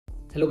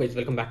Hello guys,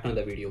 welcome back to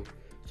another video.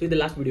 So in the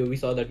last video we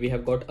saw that we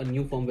have got a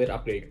new firmware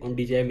upgrade on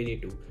DJI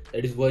MINI2,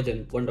 that is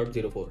version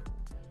 1.04.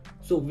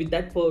 So with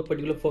that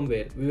particular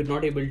firmware we were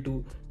not able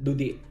to do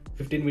the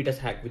 15 meters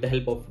hack with the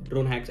help of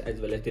Dronehacks as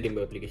well as the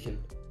Rainbow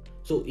application.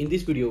 So in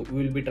this video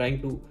we will be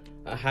trying to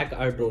hack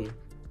our drone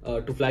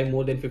to fly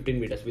more than 15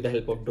 meters with the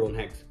help of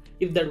Dronehacks.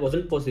 If that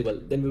wasn't possible,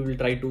 then we will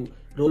try to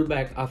roll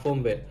back our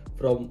firmware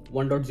from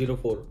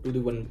 1.04 to the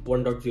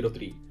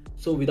 1.03.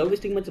 So without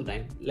wasting much of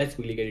time, let's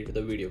quickly get into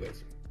the video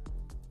guys.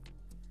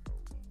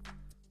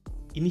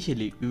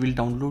 Initially, we will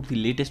download the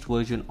latest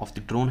version of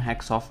the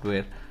Dronehacks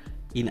software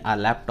in our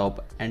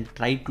laptop and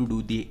try to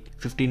do the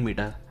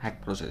 15-meter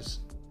hack process.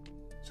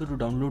 So to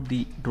download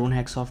the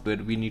Dronehacks software,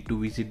 we need to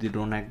visit the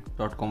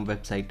dronehacks.com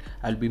website.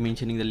 I'll be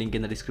mentioning the link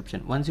in the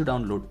description. Once you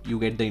download, you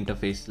get the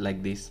interface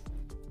like this.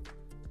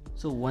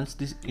 So once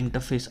this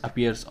interface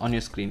appears on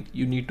your screen,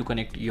 you need to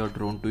connect your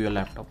drone to your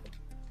laptop.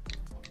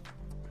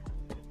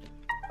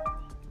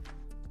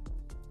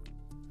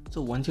 So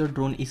once your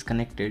drone is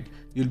connected,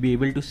 you'll be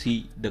able to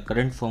see the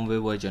current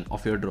firmware version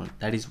of your drone,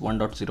 that is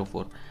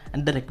 1.04,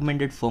 and the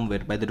recommended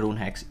firmware by the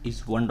Dronehacks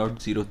is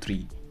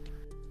 1.03.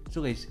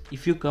 So guys,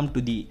 if you come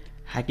to the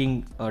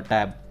hacking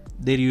tab,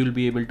 there you will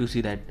be able to see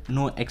that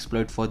no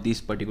exploit for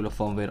this particular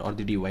firmware or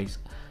the device.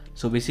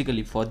 So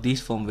basically for this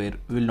firmware,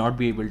 we will not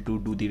be able to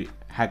do the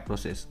hack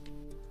process.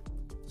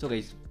 So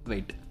guys,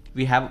 wait,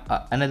 we have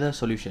another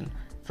solution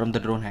from the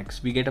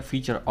Dronehacks. We get a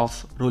feature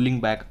of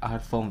rolling back our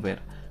firmware.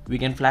 We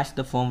can flash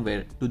the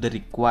firmware to the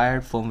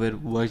required firmware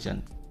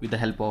version with the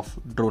help of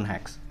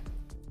Dronehacks.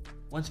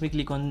 Once we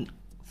click on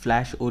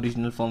flash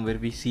original firmware,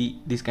 we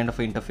see this kind of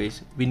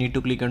interface. We need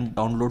to click on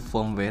download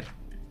firmware.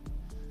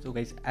 So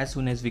guys, as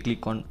soon as we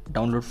click on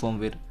download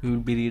firmware, we will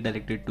be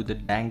redirected to the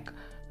Dank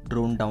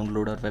drone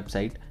downloader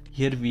website.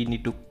 Here we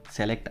need to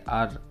select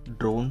our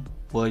drone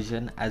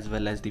version as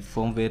well as the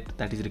firmware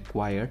that is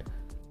required.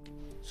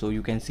 So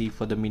you can see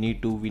for the Mini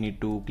 2 we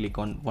need to click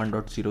on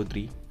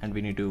 1.03 and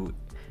we need to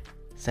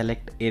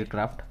select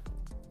aircraft,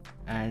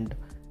 and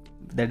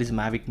that is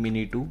Mavic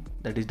Mini 2,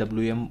 that is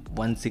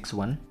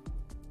WM161.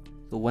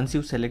 So once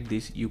you select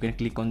this, you can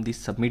click on the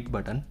submit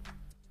button.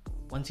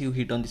 Once you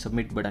hit on the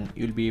submit button,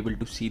 you'll be able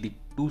to see the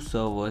two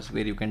servers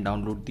where you can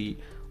download the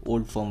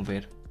old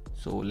firmware.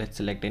 So let's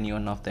select any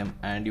one of them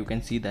and you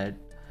can see that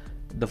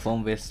the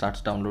firmware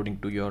starts downloading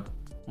to your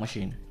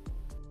machine.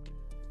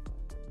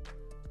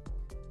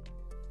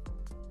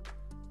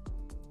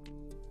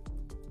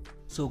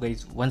 So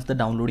guys, once the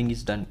downloading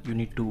is done, you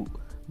need to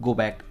go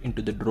back into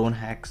the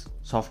Dronehacks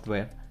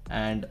software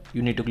and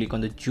you need to click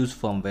on the choose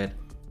firmware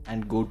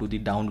and go to the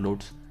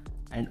downloads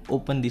and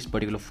open this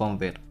particular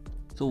firmware.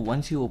 So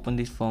once you open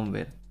this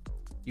firmware,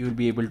 you will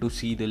be able to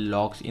see the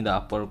logs in the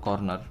upper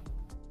corner.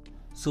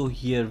 So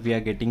here we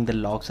are getting the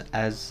logs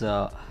as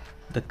the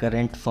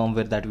current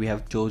firmware that we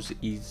have chose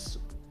is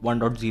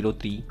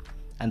 1.03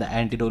 and the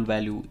anti-roll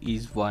value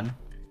is 1.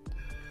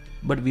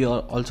 But we are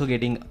also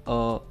getting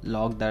a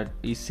log that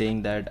is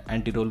saying that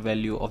anti-roll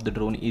value of the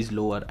drone is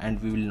lower and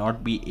we will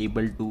not be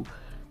able to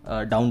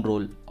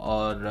downroll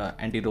or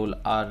anti-roll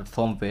our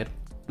firmware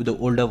to the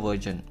older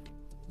version.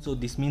 So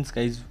this means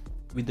guys,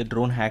 with the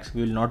Dronehacks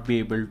we will not be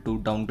able to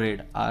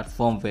downgrade our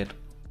firmware.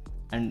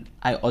 And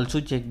I also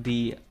checked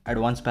the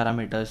advanced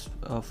parameters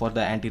for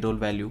the anti-roll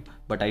value,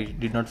 but I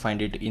did not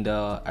find it in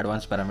the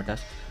advanced parameters.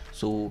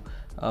 So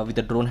with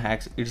the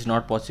Dronehacks, it is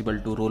not possible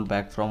to roll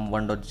back from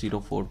 1.04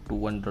 to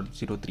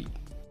 1.03.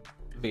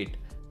 Wait,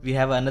 we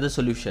have another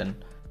solution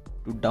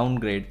to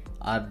downgrade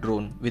our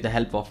drone with the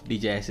help of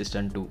DJI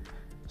Assistant 2.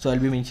 So I'll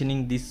be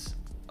mentioning this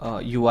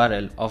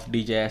URL of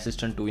DJI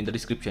Assistant 2 in the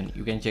description.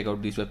 You can check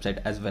out this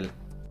website as well.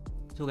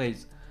 So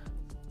guys,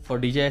 for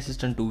DJI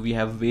Assistant 2 we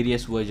have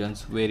various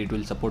versions where it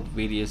will support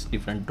various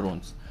different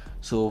drones.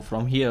 So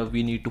from here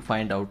we need to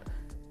find out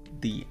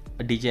the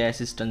DJI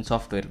Assistant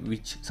software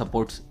which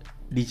supports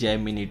DJI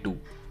Mini 2.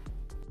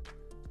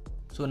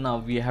 So now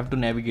we have to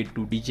navigate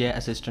to DJI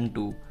Assistant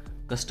 2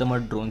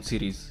 customer drone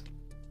series.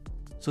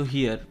 So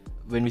here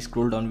when we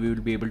scroll down, we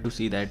will be able to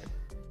see that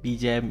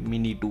DJI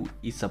Mini 2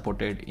 is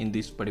supported in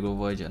this particular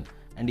version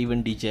and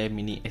even DJI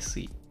Mini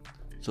SC.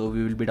 So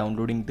we will be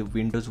downloading the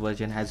Windows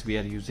version as we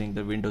are using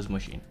the Windows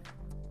machine.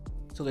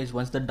 So guys,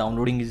 once the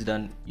downloading is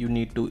done, you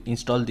need to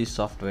install this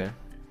software,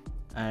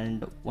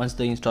 and once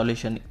the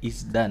installation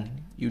is done,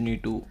 you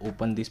need to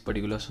open this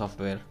particular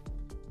software.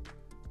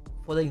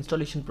 For the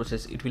installation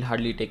process, it will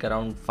hardly take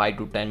around 5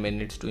 to 10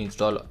 minutes to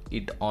install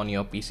it on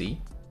your PC.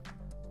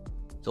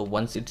 So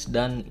once it's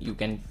done, you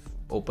can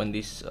open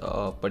this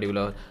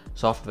particular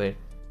software.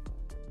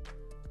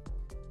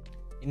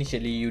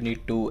 Initially, you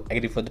need to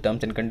agree for the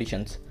terms and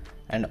conditions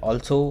and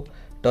also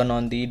turn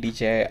on the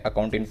DJI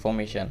account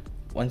information.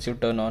 Once you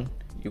turn on,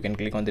 you can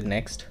click on the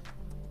next.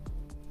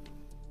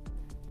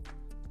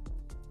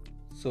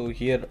 So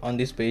here on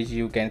this page,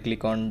 you can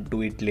click on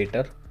do it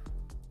later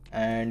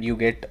and you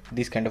get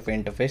this kind of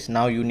interface.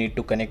 Now you need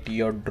to connect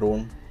your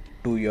drone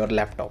to your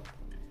laptop.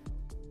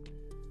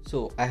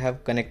 So I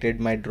have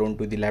connected my drone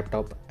to the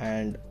laptop,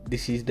 and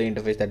this is the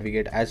interface that we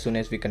get. As soon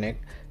as we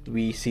connect,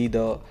 we see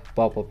the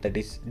pop-up that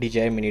is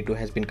DJI Mini 2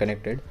 has been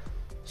connected.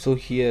 So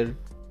here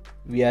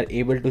we are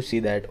able to see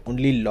that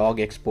only log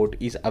export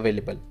is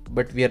available,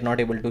 but we are not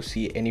able to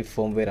see any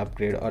firmware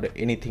upgrade or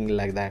anything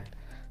like that.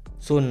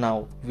 So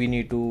now we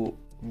need to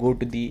go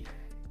to the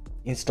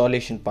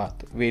installation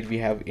path where we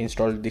have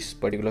installed this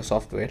particular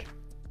software.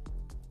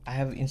 I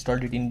have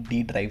installed it in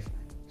D drive.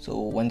 So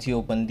once you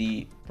open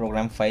the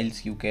program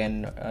files, you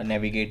can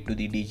navigate to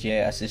the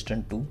DJI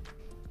Assistant 2.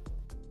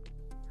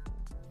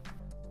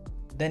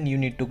 Then you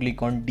need to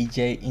click on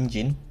DJI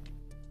Engine.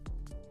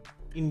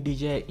 In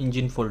DJI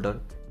Engine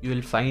folder, you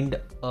will find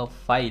a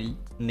file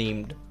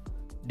named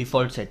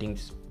default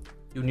settings.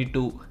 You need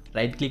to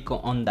right click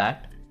on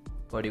that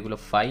particular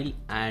file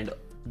and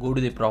go to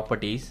the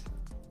properties.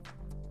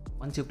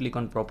 Once you click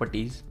on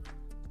properties,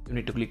 you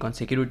need to click on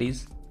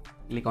securities,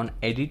 click on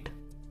edit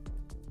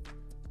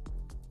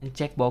and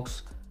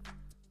checkbox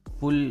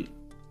full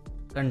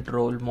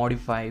control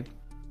modify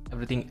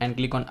everything and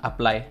click on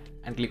apply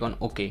and click on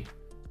OK.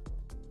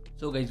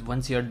 So guys,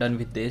 once you are done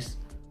with this,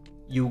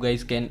 you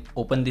guys can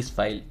open this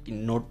file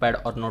in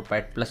Notepad or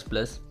Notepad++,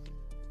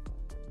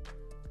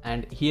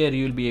 and here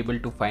you will be able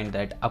to find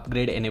that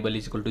upgrade enable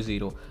is equal to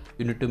 0.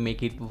 You need to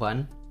make it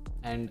 1,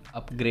 and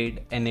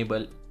upgrade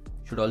enable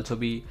should also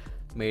be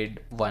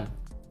made 1.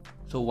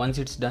 So once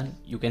it's done,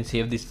 you can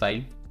save this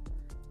file.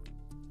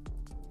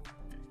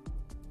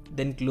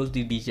 Then close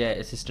the DJI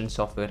Assistant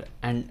software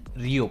and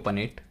reopen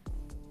it.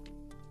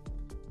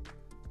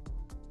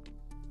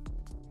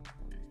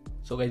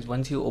 So guys,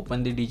 once you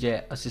open the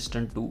DJI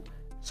Assistant 2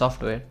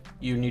 software,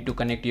 you need to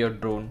connect your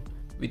drone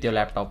with your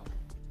laptop.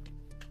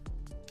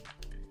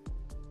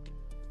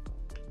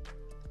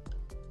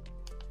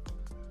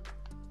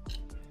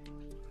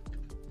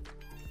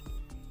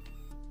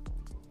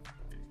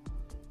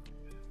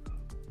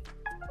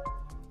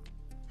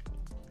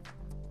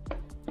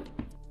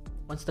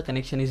 Once the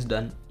connection is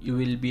done, you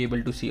will be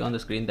able to see on the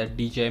screen that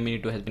DJI Mini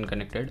 2 has been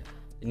connected.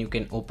 Then you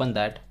can open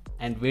that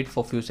and wait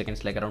for a few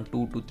seconds, like around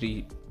 2 to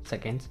 3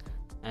 seconds,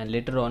 and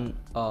later on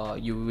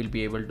you will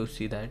be able to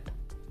see that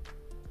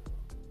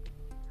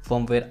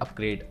firmware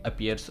upgrade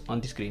appears on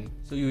the screen.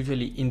 So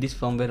usually in this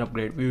firmware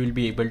upgrade, we will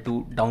be able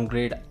to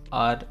downgrade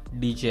our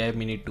DJI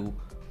Mini 2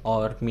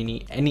 or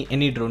Mini,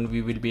 any drone.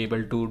 We will be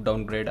able to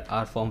downgrade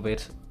our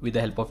firmwares with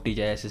the help of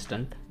DJI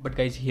Assistant. But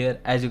guys, here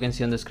as you can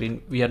see on the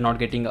screen, we are not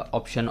getting an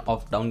option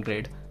of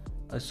downgrade.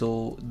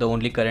 So the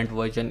only current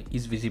version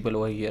is visible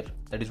over here,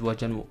 that is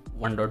version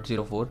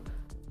 1.04.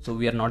 So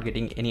we are not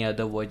getting any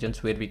other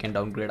versions where we can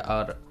downgrade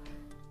our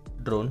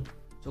drone.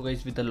 So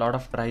guys, with a lot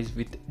of tries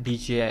with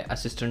DJI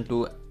Assistant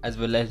 2 as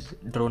well as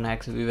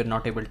Dronehacks, we were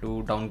not able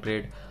to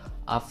downgrade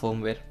our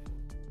firmware.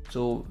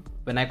 So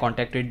when I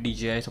contacted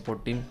DJI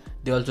support team,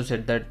 they also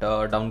said that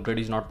downgrade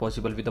is not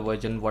possible with the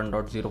version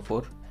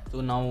 1.04. So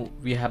now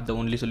we have the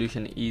only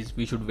solution is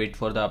we should wait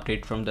for the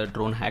update from the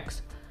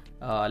Dronehacks.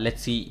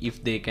 Let's see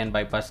if they can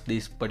bypass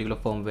this particular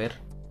firmware.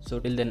 So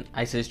till then,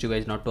 I suggest you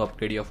guys not to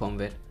upgrade your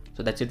firmware.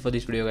 So that's it for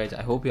this video guys.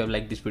 I hope you have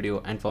liked this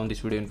video and found this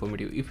video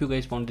informative. If you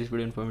guys found this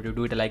video informative,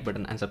 do hit a like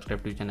button and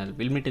subscribe to the channel.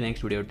 We'll meet in the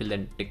next video. Till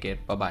then, take care.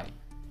 Bye bye.